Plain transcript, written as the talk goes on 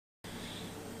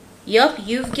Yup,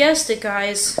 you've guessed it,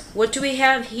 guys. What do we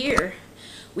have here?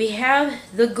 We have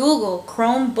the Google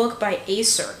Chromebook by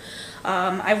Acer.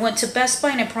 I went to Best Buy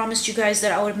and I promised you guys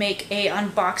that I would make a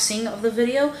unboxing of the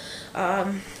video.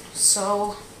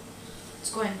 So let's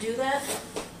go ahead and do that.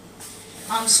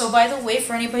 So by the way,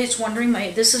 for anybody that's wondering,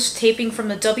 this is taping from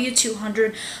the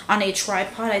W200 on a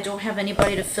tripod. I don't have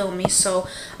anybody to film me, so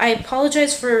I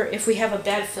apologize for if we have a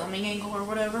bad filming angle or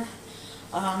whatever.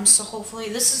 So hopefully,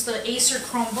 this is the Acer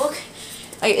Chromebook.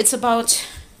 It's about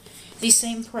the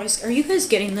same price. Are you guys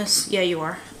getting this? Yeah, you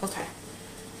are. Okay.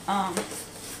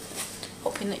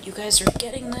 Hoping that you guys are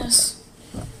getting this.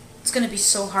 It's gonna be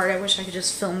so hard. I wish I could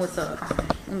just film with a.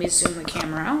 Let me zoom the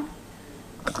camera out.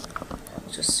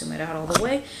 Just zoom it out all the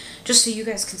way, just so you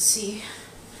guys can see.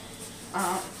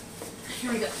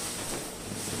 Here we go.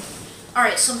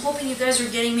 Alright, so I'm hoping you guys are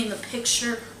getting me in the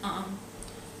picture.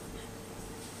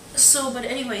 But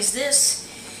anyways, this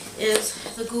is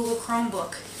the Google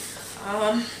Chromebook.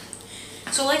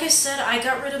 So like I said, I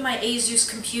got rid of my Asus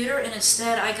computer, and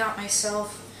instead I got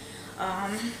myself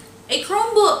a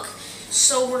Chromebook.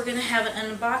 So we're going to have an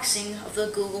unboxing of the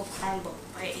Google Chromebook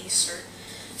by Acer.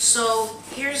 So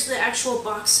here's the actual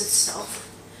box itself.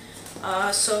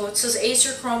 So it says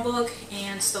Acer Chromebook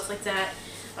and stuff like that.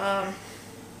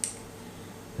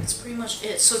 That's pretty much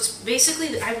it. So it's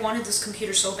basically, I wanted this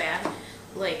computer so bad.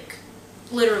 Like,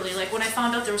 literally, like when I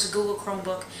found out there was a Google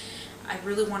Chromebook, I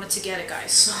really wanted to get it,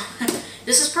 guys. So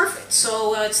this is perfect.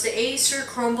 So it's the Acer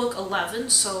Chromebook 11.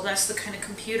 So that's the kind of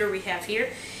computer we have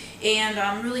here. And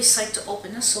I'm really psyched to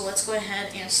open this. So let's go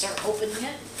ahead and start opening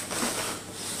it.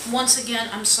 Once again,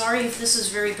 I'm sorry if this is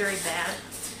very, very bad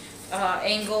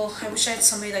angle. I wish I had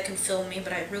somebody that can film me,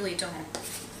 but I really don't.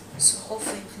 So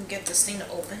hopefully we can get this thing to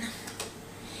open.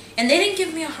 And they didn't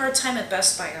give me a hard time at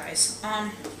Best Buy, guys.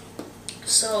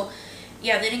 So,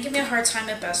 yeah, they didn't give me a hard time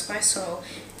at Best Buy. So,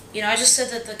 you know, I just said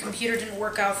that the computer didn't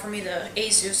work out for me, the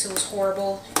Asus. It was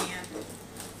horrible. And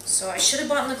so I should have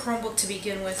bought the Chromebook to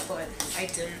begin with, but I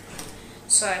didn't.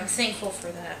 So I'm thankful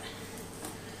for that.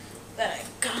 That I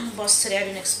got on the bus today. I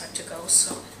didn't expect to go,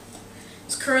 so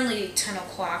it's currently 10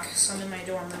 o'clock, so I'm in my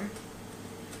dorm room.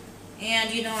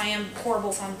 And, you know, I am horrible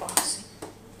with unboxing.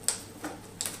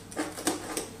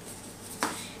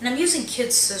 And I'm using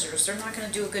kids' scissors. They're not going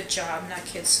to do a good job, not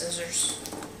kids' scissors.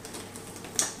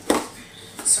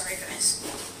 Sorry, guys.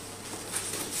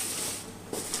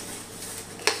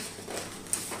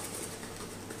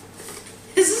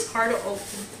 This is hard to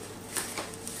open.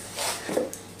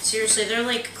 Seriously, they're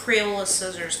like Crayola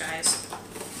scissors, guys.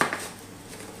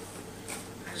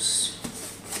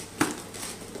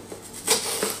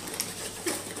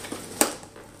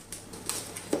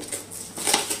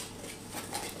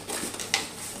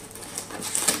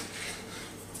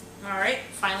 Alright,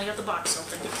 finally got the box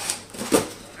open.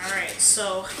 Alright,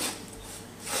 so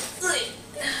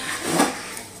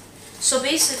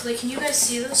basically, can you guys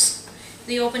see this?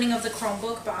 The opening of the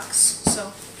Chromebook box. So I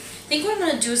think what I'm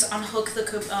going to do is unhook the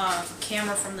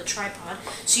camera from the tripod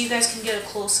so you guys can get a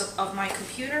close-up of my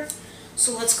computer.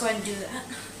 So let's go ahead and do that,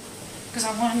 because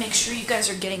I want to make sure you guys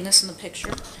are getting this in the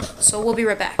picture. So we'll be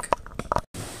right back.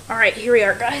 Alright, here we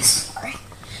are, guys.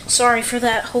 Sorry for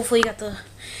that. Hopefully you got the...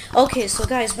 Okay, so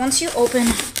guys, once you open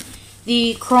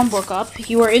the Chromebook up,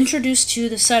 you are introduced to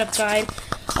the setup guide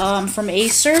from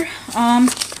Acer.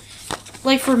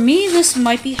 Like for me, this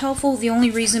might be helpful. The only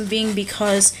reason being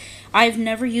because I've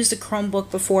never used a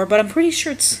Chromebook before, but I'm pretty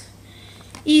sure it's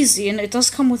easy, and it does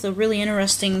come with a really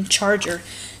interesting charger.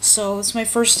 So it's my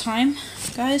first time,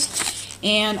 guys,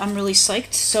 and I'm really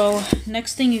psyched. So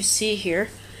next thing you see here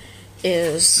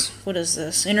is, what is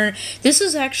this? This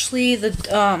is actually the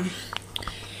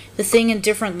thing in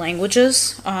different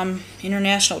languages,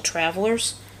 international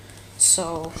travelers.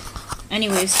 So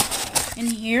anyways, in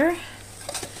here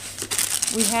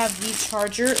we have the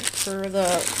charger for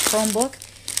the Chromebook.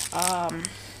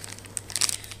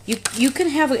 You can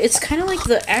have, it's kind of like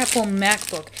the Apple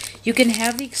MacBook. You can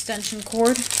have the extension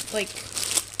cord, like,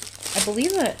 I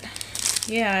believe that,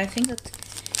 yeah, I think that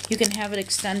you can have it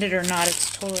extended or not.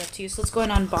 It's totally up to you. So let's go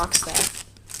ahead and unbox that,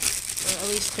 or at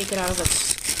least take it out of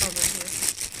its cover here.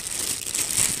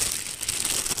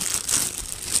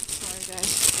 Sorry,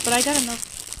 guys, but I got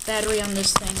enough battery on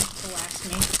this thing to last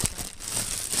me. So.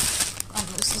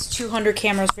 This is 200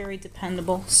 camera, is very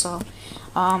dependable. So,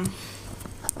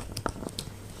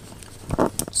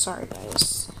 sorry,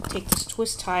 guys. Take this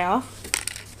twist tie off,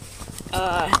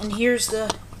 and here's the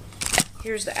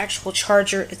actual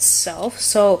charger itself.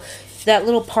 So that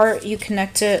little part, you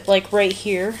connect it like right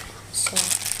here. So,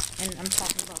 and I'm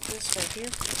talking about this right here.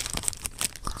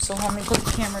 So let me put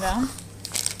the camera down.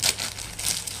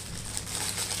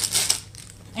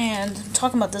 And I'm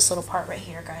talking about this little part right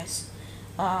here, guys.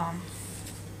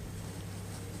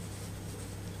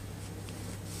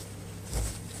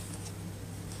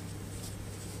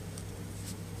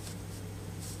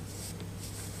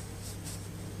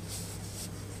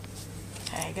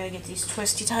 Okay, I gotta get these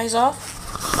twisty ties off.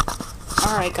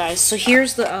 Alright guys, so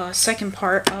here's the second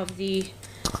part of the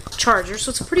charger. So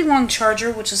it's a pretty long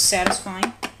charger, which is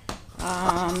satisfying.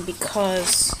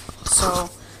 So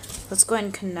let's go ahead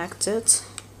and connect it.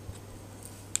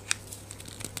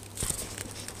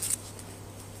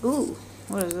 Ooh,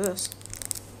 what is this?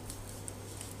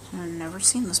 I've never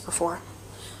seen this before.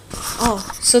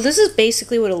 Oh, so this is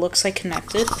basically what it looks like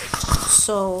connected.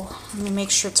 So let me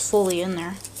make sure it's fully in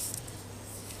there.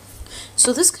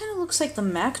 So this kind of looks like the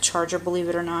Mac charger, believe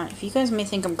it or not. If you guys may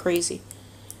think I'm crazy.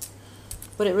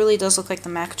 But it really does look like the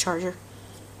Mac charger.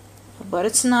 But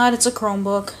it's not, it's a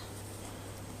Chromebook.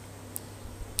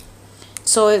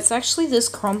 So it's actually, this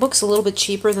Chromebook's a little bit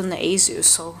cheaper than the Acer,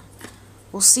 so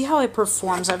we'll see how it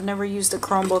performs. I've never used a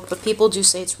Chromebook, but people do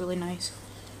say it's really nice.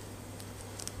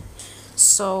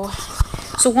 So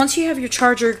once you have your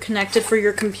charger connected for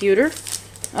your computer,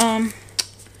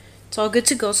 it's all good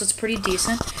to go, so it's pretty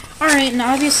decent. Alright, and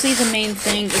obviously the main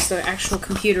thing is the actual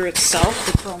computer itself,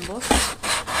 the Chromebook.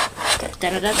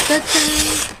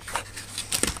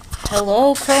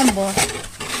 Hello, Chromebook.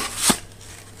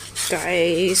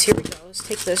 Guys, here we go. Let's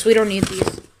take this. We don't need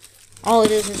these. All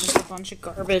it is just a bunch of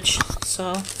garbage.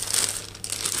 So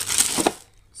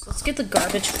let's get the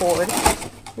garbage forward.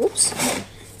 Whoops.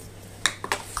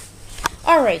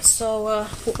 Alright, so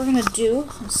what we're going to do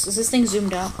is this thing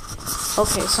zoomed out.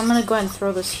 Okay, so I'm going to go ahead and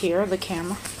throw this here, the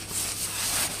camera.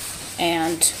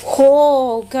 And,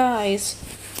 oh, guys.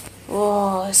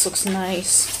 Oh, this looks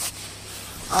nice.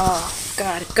 Oh,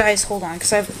 God. Guys, hold on,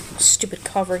 because I have a stupid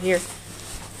cover here.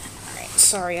 Alright,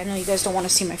 sorry. I know you guys don't want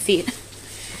to see my feet.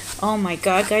 Oh, my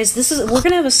God, guys. We're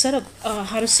going to have a setup,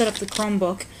 how to set up the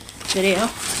Chromebook video.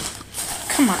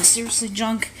 Come on, seriously,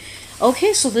 junk.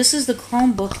 Okay, so this is the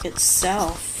Chromebook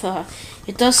itself.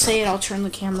 It does say it. I'll turn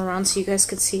the camera around so you guys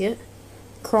can see it.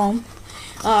 Chrome.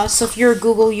 So if you're a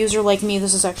Google user like me,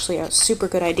 this is actually a super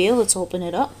good idea. Let's open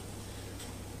it up.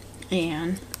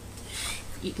 And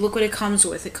look what it comes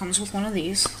with. It comes with one of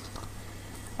these.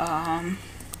 And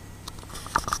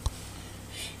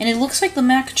it looks like the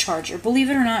Mac charger. Believe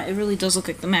it or not, it really does look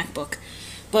like the MacBook.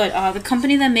 But the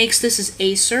company that makes this is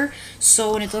Acer.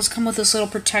 So, and it does come with this little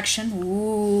protection.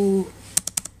 Ooh.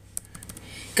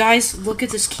 Guys, look at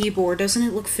this keyboard. Doesn't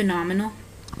it look phenomenal?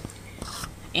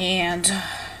 And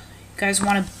guys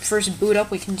want to first boot up,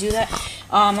 we can do that.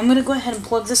 I'm going to go ahead and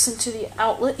plug this into the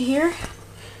outlet here.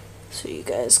 So you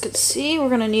guys can see, we're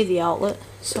going to need the outlet.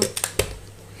 So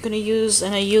I'm going to use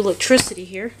an electricity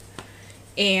here.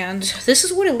 And this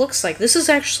is what it looks like. This is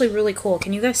actually really cool.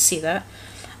 Can you guys see that?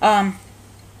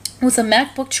 With a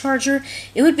MacBook charger,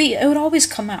 it would always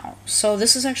come out. So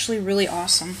this is actually really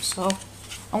awesome. So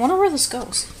I wonder where this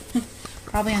goes.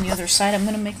 Probably on the other side. I'm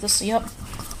going to make this, yep.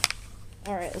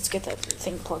 Alright, let's get that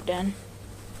thing plugged in. I'm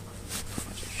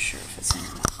not sure if it's in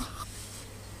or not.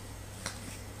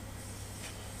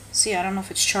 See, I don't know if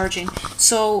it's charging.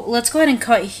 So let's go ahead and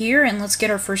cut here and let's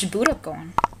get our first boot up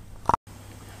going.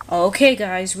 Okay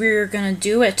guys, we're gonna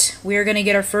do it. We're gonna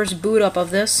get our first boot up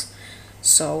of this.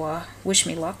 So wish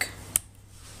me luck.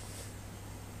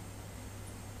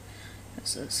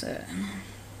 This is it.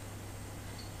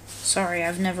 Sorry,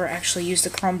 I've never actually used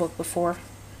a Chromebook before.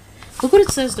 Look what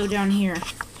it says though down here.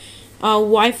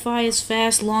 Wi-Fi is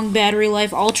fast, long battery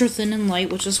life, ultra thin and light,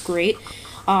 which is great.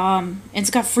 And it's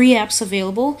got free apps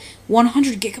available.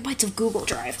 100 gigabytes of Google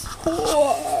Drive.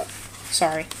 Oh,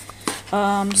 sorry.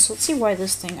 So let's see why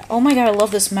this thing... Oh my god, I love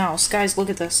this mouse. Guys,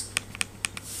 look at this.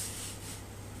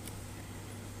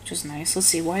 Which is nice. Let's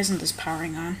see, why isn't this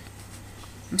powering on?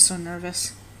 I'm so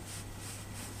nervous.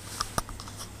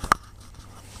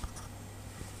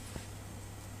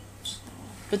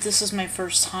 But this is my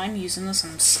first time using this.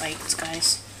 I'm psyched,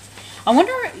 guys. I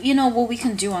wonder, you know, what we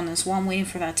can do on this while I'm waiting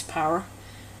for that to power.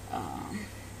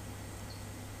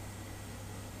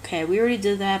 Okay, we already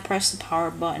did that. Press the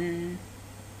power button.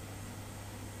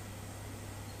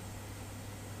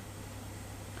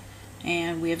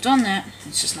 And we have done that.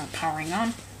 It's just not powering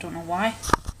on. Don't know why.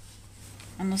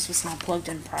 Unless it's not plugged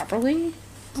in properly.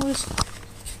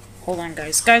 Hold on,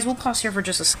 guys. Guys, we'll pause here for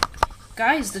just a second.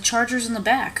 Guys, the charger's in the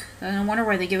back. And I wonder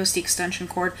why they give us the extension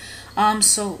cord.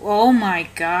 Oh my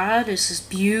god, this is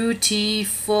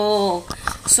beautiful.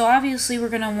 So obviously we're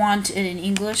going to want it in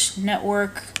English.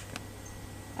 Network.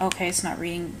 Okay, it's not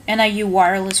reading. NIU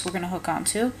wireless we're going to hook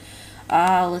onto.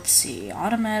 Let's see.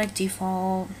 Automatic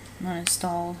default. Not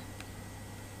installed.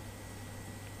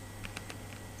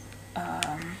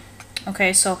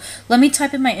 Okay, so let me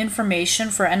type in my information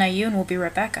for NIU and we'll be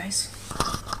right back, guys.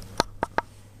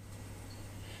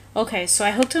 Okay, so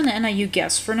I hooked on the NIU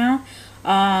guest for now.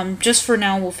 Just for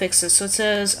now, we'll fix this. So it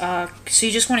says, so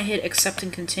you just want to hit accept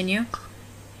and continue.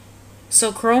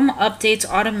 So Chrome updates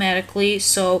automatically,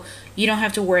 so you don't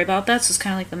have to worry about that. So it's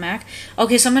kind of like the Mac.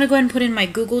 Okay, so I'm going to go ahead and put in my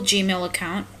Google Gmail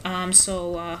account.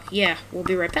 Yeah, we'll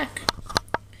be right back.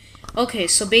 Okay,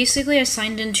 so basically I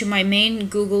signed into my main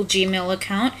Google Gmail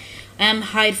account,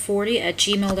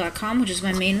 mhide40@gmail.com, which is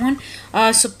my main one.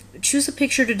 So choose a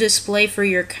picture to display for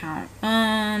your account.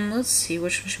 Let's see,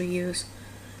 which one should we use?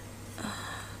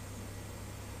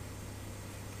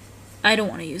 I don't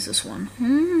want to use this one.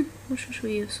 Which one should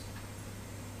we use?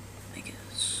 I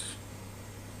guess.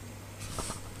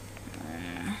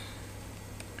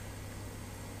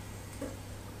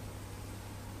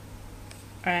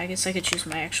 Alright, I guess I could choose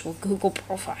my actual Google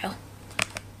profile.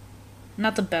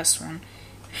 Not the best one.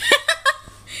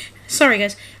 Sorry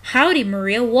guys. Howdy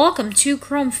Maria, welcome to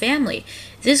Chrome family.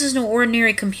 This is no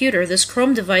ordinary computer. This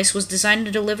Chrome device was designed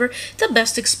to deliver the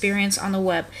best experience on the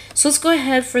web. So let's go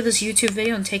ahead for this YouTube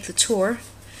video and take the tour.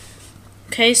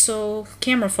 Okay, so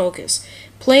camera focus.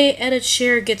 Play, edit,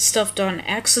 share, get stuff done.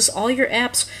 Access all your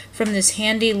apps from this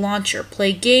handy launcher.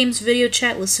 Play games, video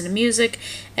chat, listen to music,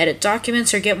 edit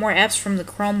documents, or get more apps from the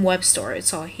Chrome Web Store.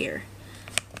 It's all here.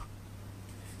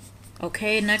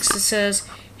 Okay, next it says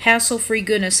hassle-free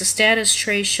goodness. The status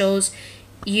tray shows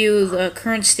you the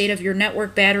current state of your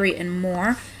network, battery, and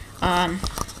more.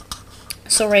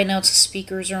 So right now it's the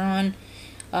speakers are on.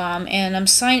 And I'm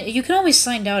signed. You can always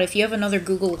sign out if you have another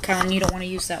Google account and you don't want to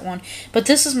use that one. But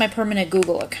this is my permanent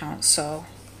Google account, so.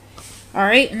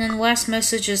 Alright, and then the last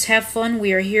message is have fun.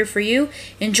 We are here for you.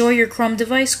 Enjoy your Chrome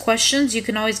device. Questions. You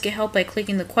can always get help by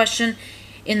clicking the question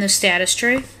in the status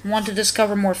tray. Want to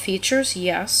discover more features?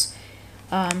 Yes.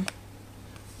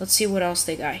 Let's see what else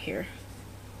they got here.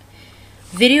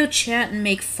 Video chat and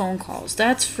make phone calls.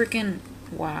 That's freaking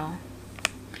wow.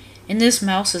 And this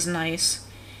mouse is nice.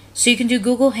 So you can do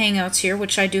Google Hangouts here,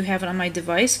 which I do have it on my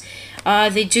device.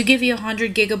 They do give you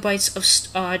 100 gigabytes of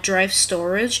drive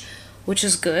storage, which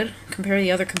is good compared to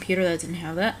the other computer that didn't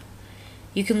have that.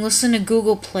 You can listen to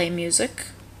Google Play Music.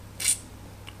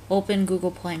 Open Google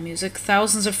Play Music.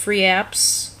 Thousands of free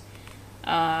apps.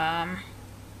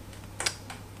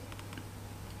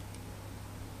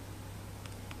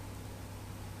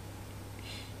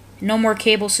 No more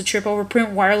cables to trip over.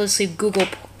 Print wirelessly.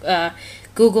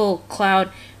 Google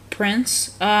Cloud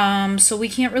prints. So we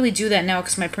can't really do that now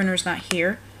because my printer's not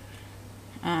here.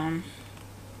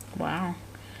 Wow.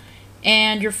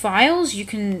 And your files, you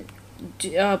can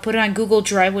put it on Google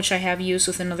Drive, which I have used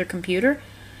with another computer.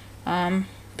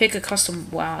 Pick a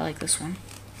custom. Wow, I like this one.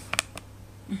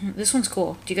 This one's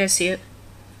cool. Do you guys see it?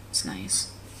 It's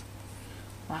nice.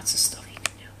 Lots of stuff you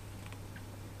can do.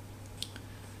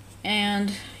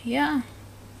 And yeah.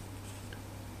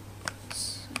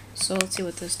 So let's see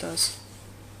what this does.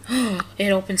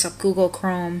 It opens up Google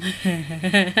Chrome.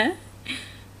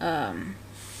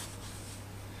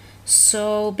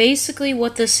 So basically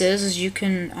what this is you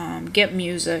can get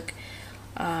music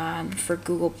for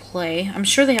Google Play. I'm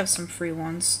sure they have some free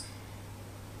ones.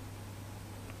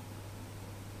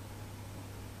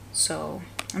 So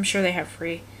I'm sure they have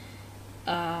free.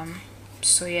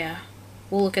 So yeah,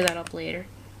 we'll look at that up later.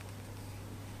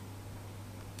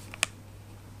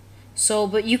 So,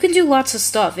 but you can do lots of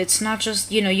stuff. It's not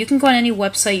just, you know, you can go on any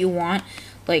website you want.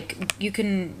 Like, you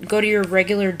can go to your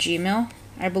regular Gmail.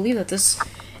 I believe that this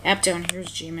app down here is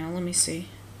Gmail. Let me see.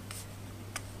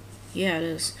 Yeah, it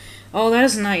is. Oh, that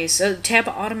is nice. A tab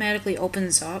automatically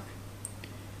opens up.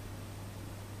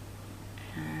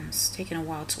 And it's taking a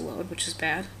while to load, which is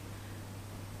bad.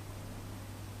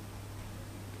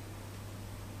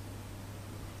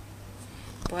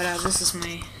 But this is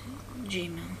my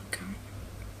Gmail account.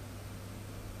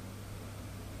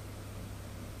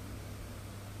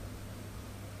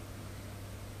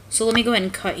 So let me go ahead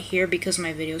and cut here because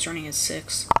my video is running at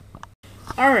 6.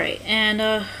 Alright,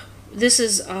 and this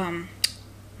is my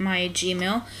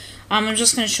Gmail. I'm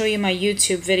just going to show you my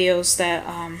YouTube videos that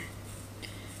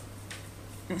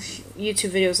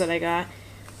I got.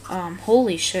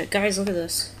 Holy shit, guys, look at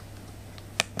this.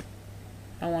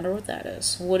 I wonder what that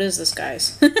is. What is this,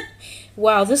 guys?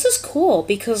 Wow, this is cool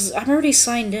because I'm already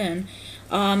signed in.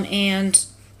 And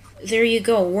there you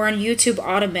go. We're on YouTube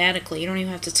automatically. You don't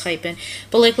even have to type in.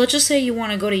 But like, let's just say you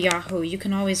want to go to Yahoo. You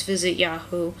can always visit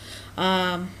Yahoo.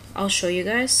 I'll show you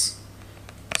guys.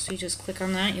 So you just click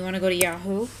on that. You want to go to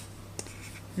Yahoo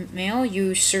Mail?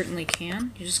 You certainly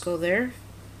can. You just go there.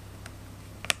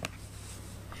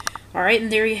 Alright,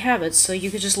 and there you have it. So you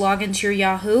could just log into your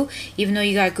Yahoo, even though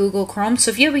you got Google Chrome.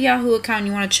 So if you have a Yahoo account and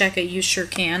you want to check it, you sure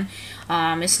can.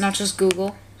 It's not just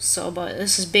Google, but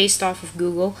this is based off of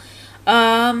Google.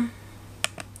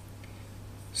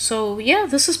 So yeah,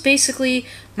 this is basically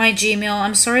my Gmail.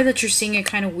 I'm sorry that you're seeing it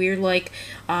kind of weird, like,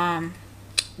 but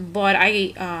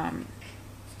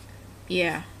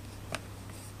yeah.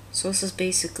 So this is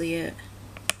basically it.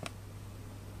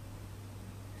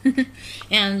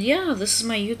 And yeah, this is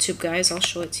my YouTube, guys. I'll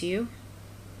show it to you.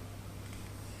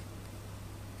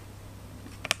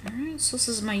 Alright, so this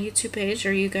is my YouTube page.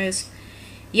 Are you guys...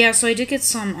 Yeah, so I did get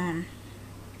some,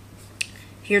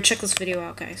 Here, check this video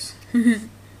out, guys.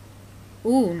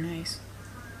 Ooh, nice.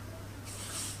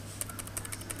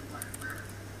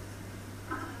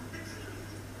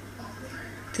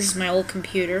 This is my old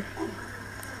computer.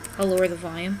 I'll lower the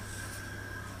volume.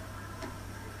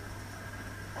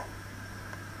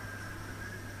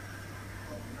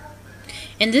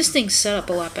 And this thing's set up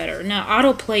a lot better. Now,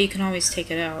 autoplay, you can always take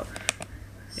it out.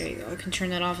 There you go. I can turn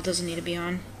that off. It doesn't need to be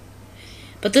on.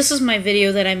 But this is my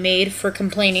video that I made for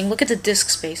complaining. Look at the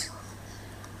disk space.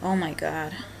 Oh my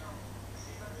god.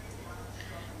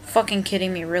 Fucking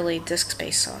kidding me, really. Disk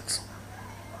space sucks.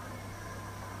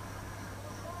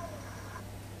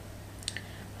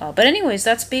 But anyways,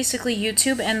 that's basically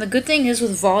YouTube. And the good thing is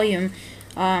with volume,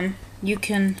 you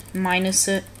can minus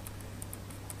it,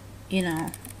 you know.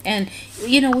 And,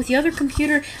 you know, with the other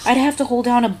computer, I'd have to hold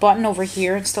down a button over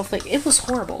here and stuff like... It was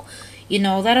horrible. You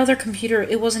know, that other computer,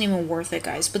 it wasn't even worth it,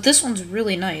 guys. But this one's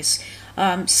really nice.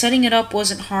 Setting it up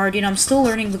wasn't hard. You know, I'm still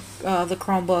learning the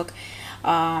Chromebook.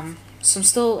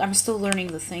 So I'm still learning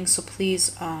the thing. So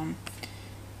please,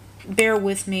 bear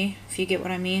with me, if you get what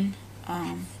I mean.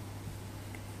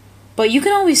 But you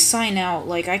can always sign out.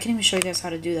 Like, I can even show you guys how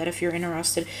to do that if you're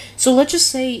interested. So let's just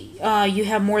say you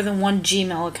have more than one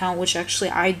Gmail account, which actually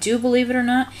I do, believe it or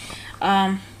not.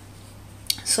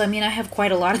 So, I mean, I have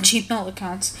quite a lot of Gmail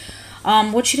accounts.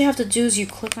 What you'd have to do is you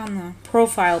click on the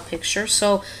profile picture.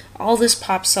 So all this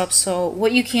pops up. So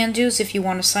what you can do is if you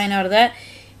want to sign out of that,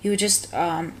 you would just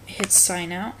hit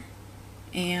sign out.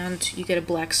 And you get a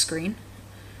black screen.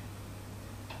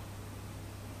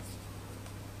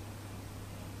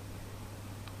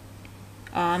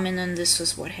 And then this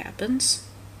is what happens.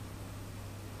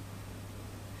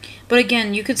 But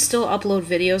again, you could still upload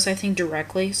videos, I think,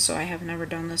 directly, so I have never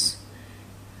done this.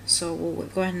 So we'll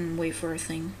go ahead and wait for our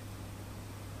thing.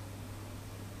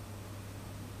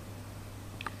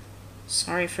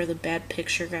 Sorry for the bad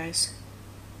picture, guys.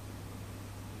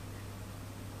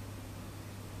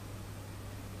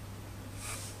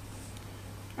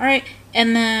 Alright,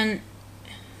 and then,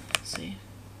 let's see.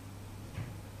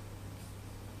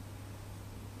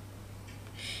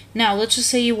 Now, let's just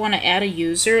say you want to add a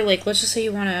user. Like, let's just say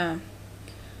you want to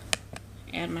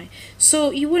add my...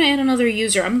 So, you want to add another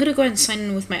user. I'm going to go ahead and sign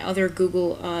in with my other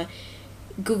Google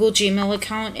Gmail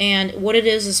account. And what it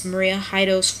is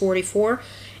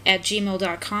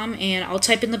mariahaidos44@gmail.com. And I'll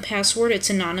type in the password. It's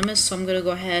anonymous, so I'm going to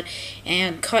go ahead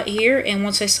and cut here. And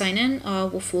once I sign in,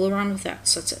 we'll fool around with that.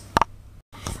 So, that's it.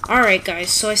 Alright,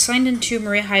 guys. So, I signed into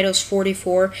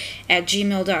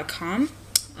mariahaidos44@gmail.com.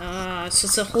 So,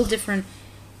 it's a whole different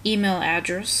email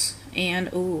address,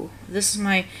 and ooh, this is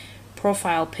my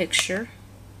profile picture.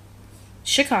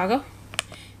 Chicago,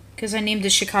 because I named the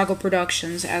Chicago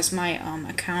Productions as my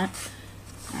account.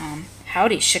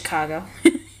 Howdy, Chicago.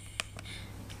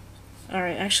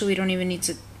 Alright, actually we don't even need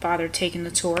to bother taking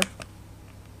the tour.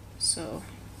 So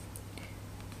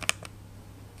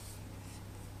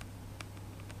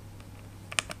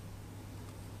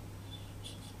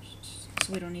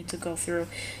we don't need to go through.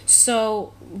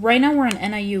 So right now we're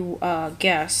an NIU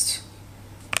guest.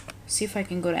 See if I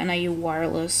can go to NIU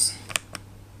wireless.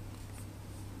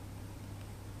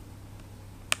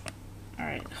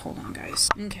 Alright, hold on, guys.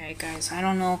 Okay, guys, I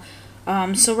don't know.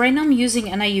 So right now I'm using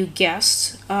NIU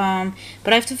guest, but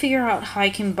I have to figure out how I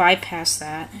can bypass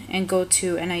that and go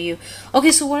to NIU.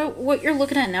 Okay, so what you're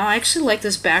looking at now, I actually like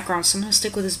this background, so I'm going to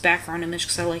stick with this background image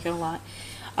because I like it a lot.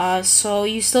 So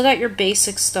you still got your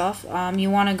basic stuff.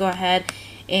 You want to go ahead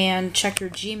and check your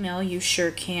Gmail. You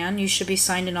sure can. You should be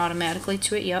signed in automatically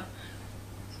to it. Yep.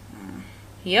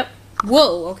 Yep.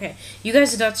 Whoa, okay. You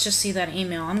guys did not just see that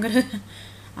email. I'm gonna...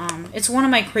 it's one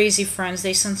of my crazy friends.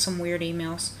 They send some weird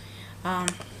emails. I'm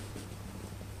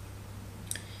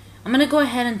gonna go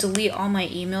ahead and delete all my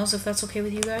emails if that's okay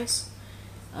with you guys.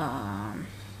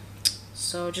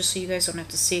 So just so you guys don't have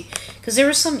to see, because there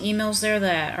were some emails there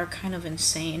that are kind of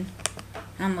insane.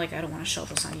 And I'm like, I don't want to show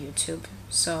this on YouTube.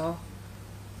 So,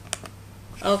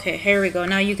 okay, here we go.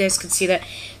 Now you guys can see that.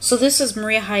 So this is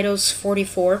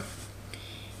mariahaidos44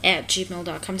 at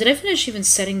gmail.com. Did I finish even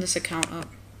setting this account up?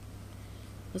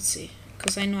 Let's see.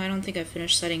 Because I don't think I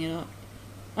finished setting it up.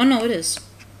 Oh, no, it is.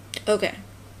 Okay.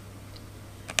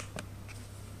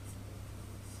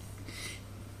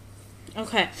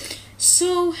 Okay.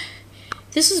 So,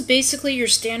 this is basically your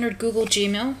standard Google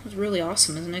Gmail. It's really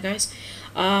awesome, isn't it, guys?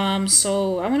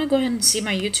 So, I want to go ahead and see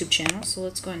my YouTube channel. So,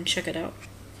 let's go ahead and check it out.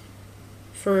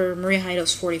 For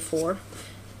mariahaidos44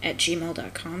 at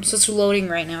gmail.com. So, it's loading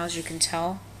right now, as you can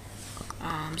tell.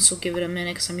 So, give it a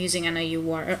minute because I'm using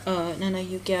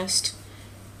NIU guest.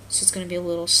 So, it's going to be a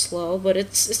little slow, but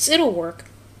it'll work.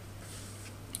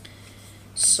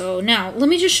 So now, let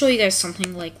me just show you guys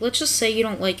something. Like, let's just say you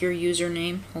don't like your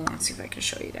username. Hold on, see if I can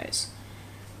show you guys.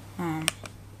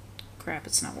 Crap,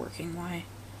 it's not working. Why?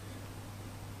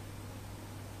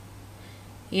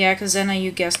 Yeah, because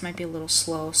NIU guest might be a little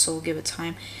slow, so we'll give it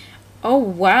time. Oh,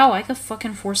 wow, I got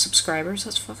fucking 4 subscribers.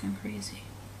 That's fucking crazy.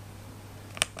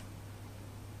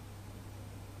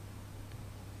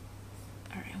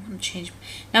 Alright, I want to change.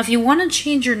 Now, if you want to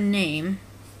change your name,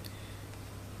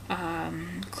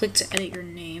 click to edit your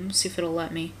name, see if it'll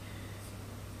let me.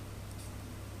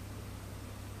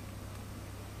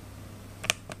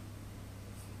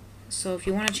 So if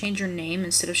you want to change your name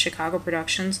instead of Chicago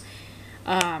Productions,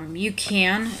 you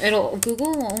can.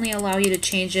 Google will only allow you to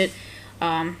change it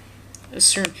the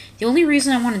only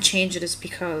reason I want to change it is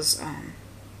because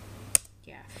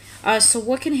so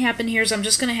what can happen here is I'm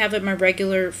just going to have it my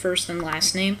regular first and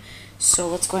last name. So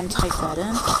let's go ahead and type that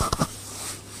in.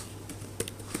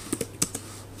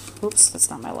 Oops, that's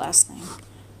not my last name.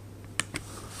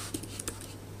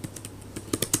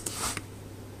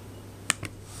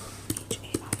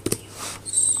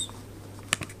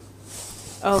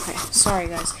 Okay, sorry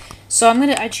guys. So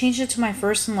I changed it to my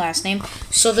first and last name.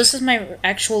 So this is my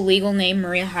actual legal name,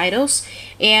 Maria Haidos,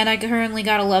 and I currently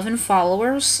got 11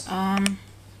 followers.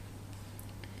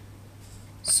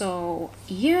 So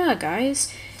yeah,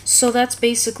 guys. So that's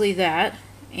basically that,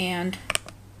 and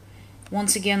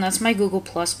once again, that's my Google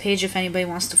Plus page if anybody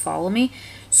wants to follow me.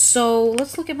 So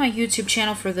let's look at my YouTube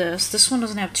channel for this. This one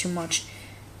doesn't have too much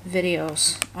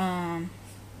videos.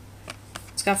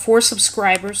 It's got 4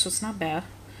 subscribers, so it's not bad.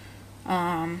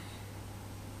 I'm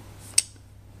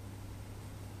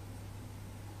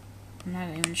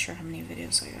not even sure how many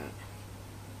videos I got.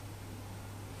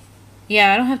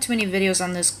 Yeah, I don't have too many videos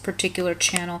on this particular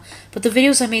channel, but the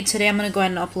videos I made today, I'm going to go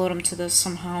ahead and upload them to this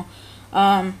somehow.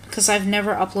 Because I've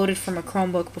never uploaded from a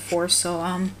Chromebook before, so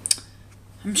I'm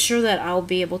sure that I'll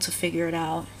be able to figure it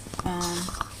out.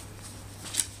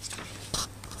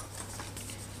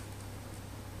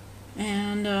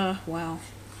 Wow.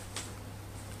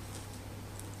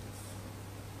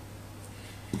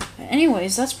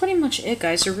 Anyways, that's pretty much it,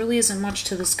 guys. There really isn't much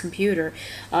to this computer.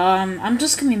 I'm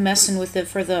just gonna be messing with it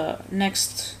for the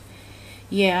next.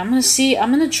 Yeah, I'm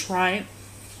gonna try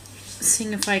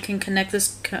seeing if I can connect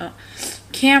this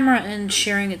camera and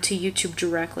sharing it to YouTube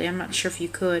directly. I'm not sure if you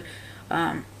could.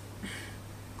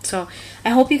 So I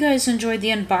hope you guys enjoyed the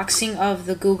unboxing of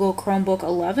the Google Chromebook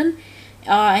 11.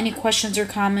 Any questions or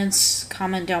comments,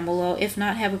 comment down below. If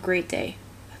not, have a great day.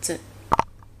 That's it.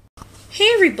 Hey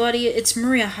everybody, it's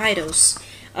Maria Haidos.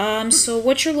 So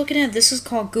what you're looking at, this is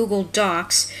called Google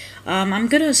Docs. I'm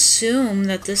gonna assume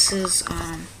that this is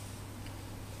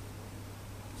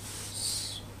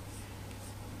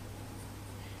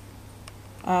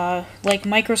like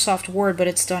Microsoft Word, but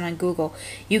it's done on Google.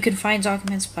 You can find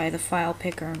documents by the file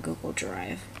picker in Google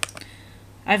Drive.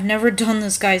 I've never done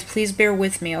this, guys. Please bear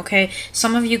with me, okay?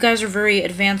 Some of you guys are very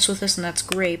advanced with this, and that's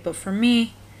great. But for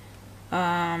me,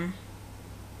 okay.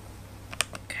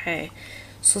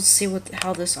 So let's see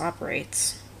how this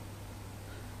operates.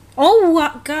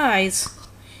 Oh, guys.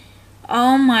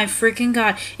 Oh my freaking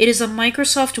god. It is a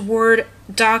Microsoft Word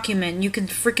document. You can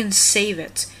freaking save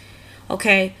it.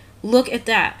 Okay? Look at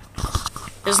that.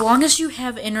 As long as you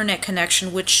have internet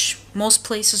connection, which most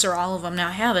places or all of them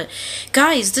now have it.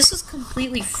 Guys, this is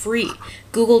completely free.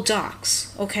 Google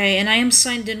Docs, okay? And I am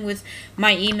signed in with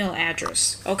my email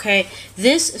address, okay?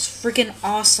 This is freaking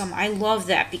awesome. I love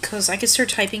that because I can start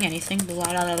typing anything, blah,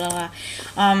 blah, blah,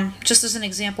 blah. Just as an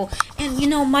example. And, you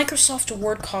know, Microsoft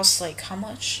Word costs, like, how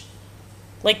much?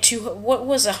 Like, what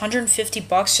was it, 150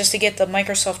 bucks just to get the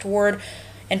Microsoft Word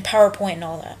and PowerPoint and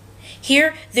all that.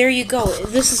 Here, there you go.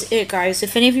 This is it, guys.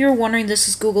 If any of you are wondering, this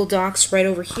is Google Docs right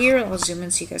over here. I'll zoom in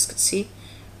so you guys can see.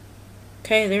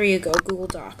 Okay, there you go, Google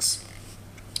Docs.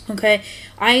 Okay,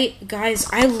 guys,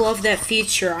 I love that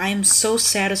feature. I am so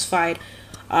satisfied.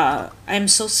 I'm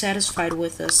so satisfied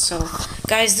with this. So,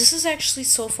 guys, this is actually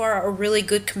so far a really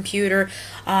good computer.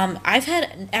 I've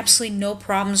had absolutely no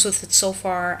problems with it so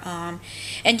far.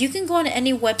 And you can go on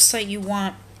any website you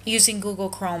want using Google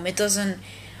Chrome. It doesn't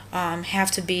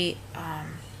have to be,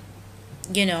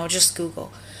 you know, just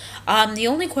Google. The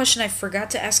only question I forgot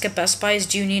to ask at Best Buy is,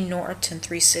 do you need Norton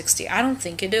 360? I don't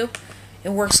think you do. It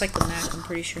works like the Mac, I'm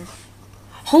pretty sure.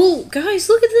 Oh, guys,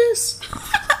 look at this!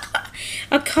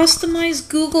 A customized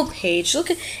Google page.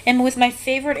 Look at, and with my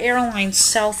favorite airline,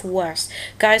 Southwest.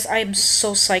 Guys, I am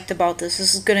so psyched about this.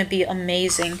 This is gonna be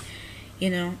amazing. You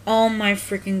know, oh my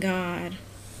freaking god.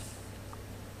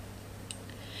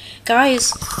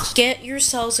 Guys, get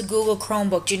yourselves a Google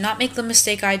Chromebook. Do not make the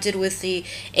mistake I did with the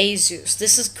Asus.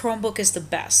 This Chromebook is the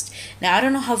best. Now, I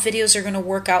don't know how videos are going to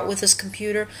work out with this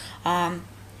computer.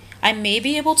 I may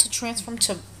be able to transform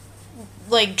to,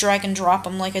 like, drag and drop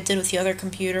them like I did with the other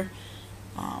computer.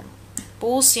 But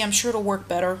we'll see. I'm sure it'll work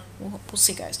better. We'll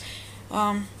see, guys.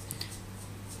 But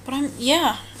I'm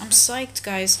psyched,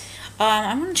 guys.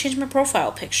 I'm going to change my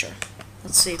profile picture.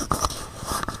 Let's see.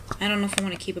 I don't know if I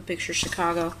want to keep a picture of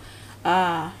Chicago.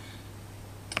 Let's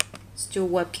do a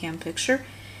webcam picture.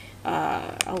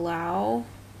 Allow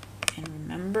and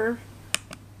remember.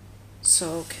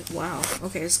 So, okay, wow.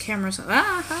 Okay, this camera's...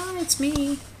 hi, it's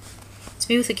me. It's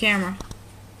me with the camera.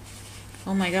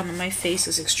 Oh my god, my face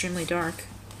is extremely dark.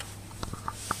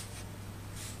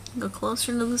 Go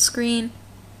closer to the screen.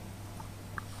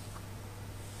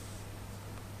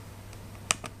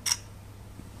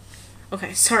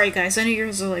 Okay, sorry guys, I know you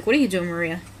guys are like, what are you doing,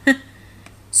 Maria?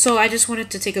 So I just wanted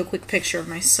to take a quick picture of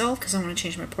myself because I want to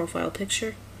change my profile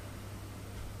picture.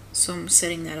 So I'm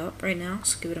setting that up right now,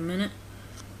 so give it a minute.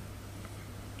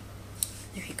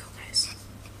 There you go, guys.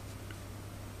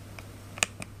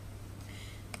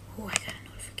 Oh, I got a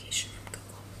notification from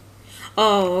Google.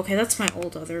 Oh, okay, that's my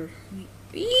old other...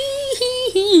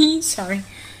 Sorry.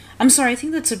 I'm sorry, I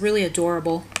think that's really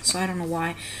adorable, so I don't know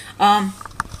why.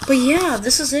 But yeah,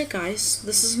 this is it, guys.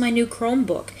 This is my new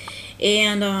Chromebook,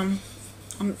 and I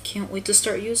can't wait to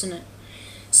start using it.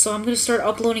 So I'm going to start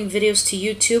uploading videos to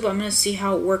YouTube. I'm going to see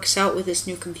how it works out with this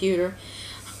new computer.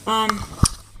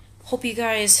 Hope you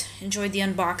guys enjoyed the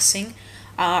unboxing.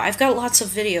 I've got lots of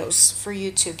videos for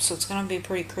YouTube, so it's going to be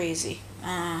pretty crazy.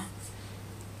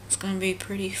 It's going to be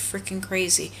pretty freaking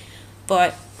crazy,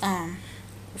 but we'll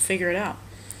figure it out.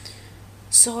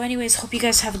 So anyways, hope you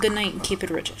guys have a good night and keep it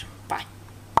rigid. Bye.